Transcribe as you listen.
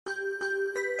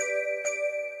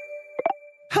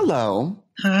Hello.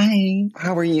 Hi.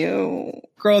 How are you?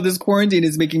 Girl, this quarantine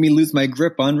is making me lose my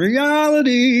grip on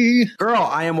reality. Girl,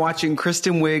 I am watching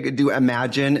Kristen Wiig do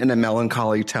Imagine in a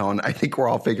melancholy tone. I think we're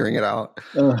all figuring it out.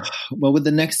 Well, with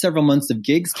the next several months of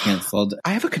gigs canceled. I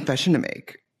have a confession to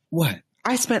make. What?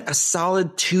 I spent a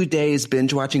solid 2 days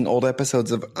binge watching old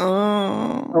episodes of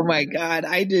Oh my God,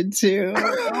 I did too.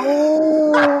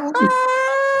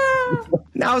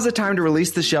 Now is the time to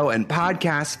release the show in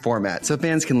podcast format so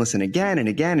fans can listen again and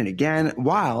again and again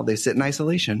while they sit in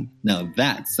isolation. Now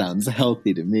that sounds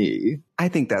healthy to me. I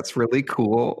think that's really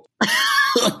cool.